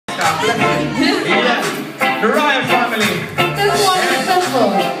Yeah, the Royal family. This one is simple.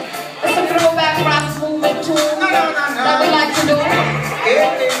 It's a throwback rock movement tune that we like to do.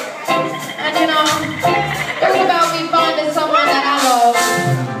 And you know, it's about me finding someone that I love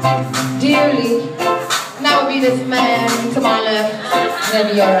dearly. And that would be this man to my left.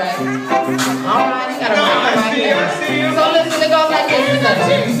 Then be alright. Alright, you gotta rock right here. So listen, it goes like this.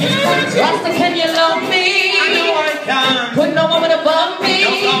 Rasta, can you love me? Put no woman above me.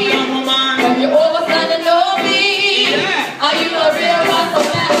 When you're overstanding, know me. Are you a real Rasta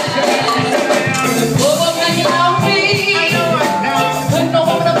man? Oh, can you love me? Put no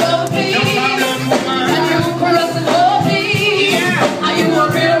woman above me. And you caress and love me. Are you a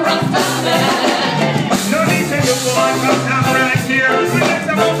real Rasta man? No need to do one, cause I'm right here. Let's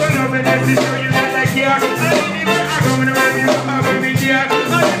have a fun over there to show you that I care. I need even I come in the way you come over me here. I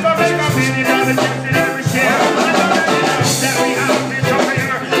need to make a minute of the chance that I will share. I know that we have this over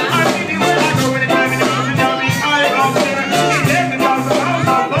here. I need you when I go in the time in the mountain, I'll be high up there. It's 11,000 pounds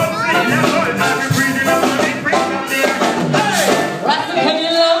of blood, sitting there, all I've been breathing up on it, bring up there. Hey! Rasta, can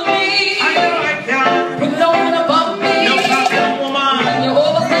you love me? I know I can. Put no one above me. No problem, woman. When you're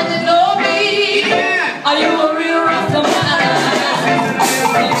overstanding, know me. Yeah! Are you a real Rasta man?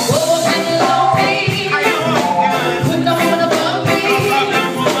 Oh, can you love me? I know I can. Put no one above me. No problem,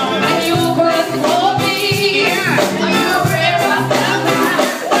 woman. And you caress and hold me. Yeah! Are you a real Rasta man?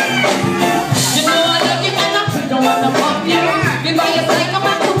 You know I love you and I put no one above you. Be by your side, come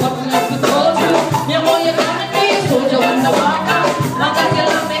back to what we have to told you. You know you got me, told you when to walk out. Long as you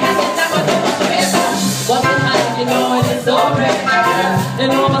love me, I can never do much better. What's behind, you know it is so rare. You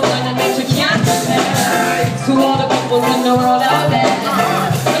know I'm a sign that you can't compare to all the people in the world out there.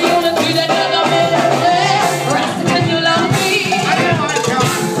 So you wanna do that other man? Rasta, can you love me? I know I can.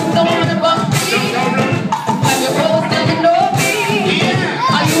 Don't wanna bump me. When you're overstanding, know me.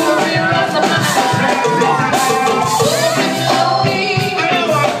 Are you a real Rasta man? Oh, can you love me? I know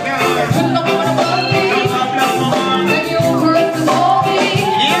I can. Don't wanna bump me. No problem, woman. When you caress and hold me.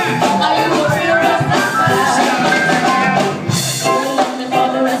 Yeah! Are you a real Rasta man? Love me for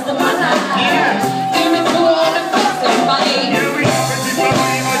the rest of my life. Give me through all the fuss and fight. Here we go, cause it's my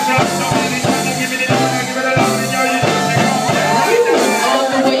money, my job, so many times you give me the love, I give it a love, and you're you don't take all that. I love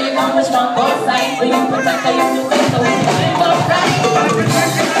the way you come strong both sides. When you protect her, you do it so we can both right. I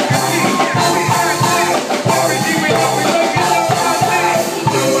protect you like a king, yeah, we are there. Everything we know, we love you, love us there.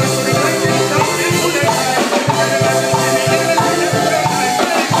 No one could have liked it, so we put it right.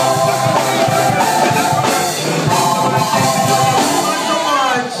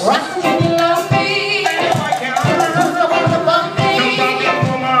 Rasta, can you love me? I know I can. Don't wanna bump me. No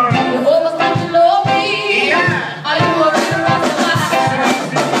problem, woman. You overstand to love me. Yeah! Are you a real Rasta man?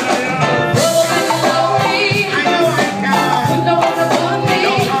 Oh, can you love me? I know I can. You don't wanna bump me.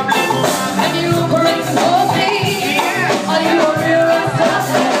 No problem, woman. And you correct and hold me. Yeah! Are you a real Rasta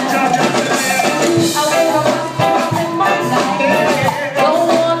man? Just I wake up in my life. Don't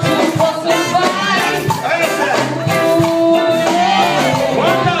want to fuss and fight. hey, sir. Ooh, yeah.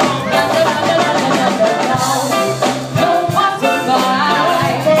 One love. Don't fuss and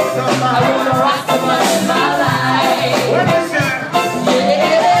fight. I want a Rasta man in my life. What is that?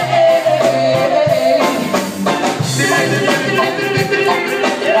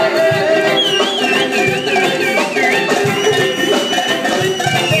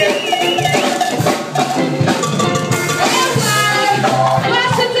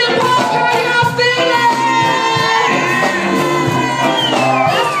 Washington Park, how y'all feeling?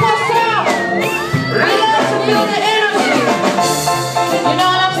 That's what's up. I love to feel the energy. You know,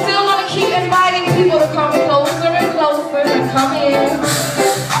 and I'm still gonna keep inviting people to come closer and closer and come in.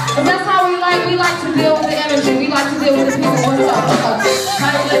 But that's how we like to deal with the energy. We like to deal with the people. What's up? What's up?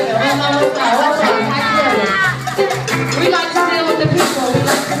 How you living? What's up? What's up? What's up? How you feeling? We like to deal with the people. We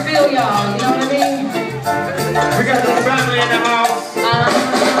like to feel y'all. You know what I mean? We got the family in the house.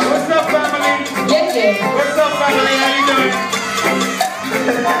 What's up, family? Yeah. What's up, family? How you doing?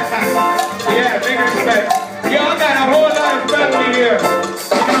 Yeah, big respect. Yo, I got a whole lot of family here.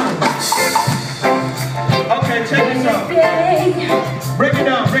 Okay, check this out. Break it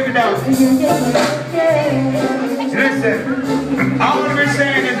down, break it down. Listen, all I'm gonna be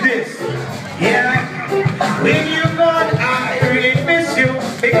saying is this. Yeah, when you gone, I really miss you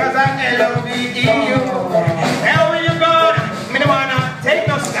because I love you. Now when you gone, me don't wanna take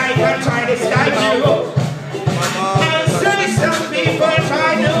no Skype and try to Skype you. I say some people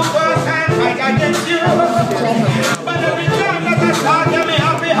try to force and fight against you, but every time that I talk, me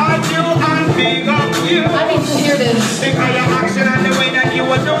happy behind you and big up you. I need to hear this. Because your action and the way that you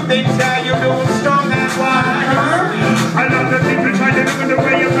will do things that you do.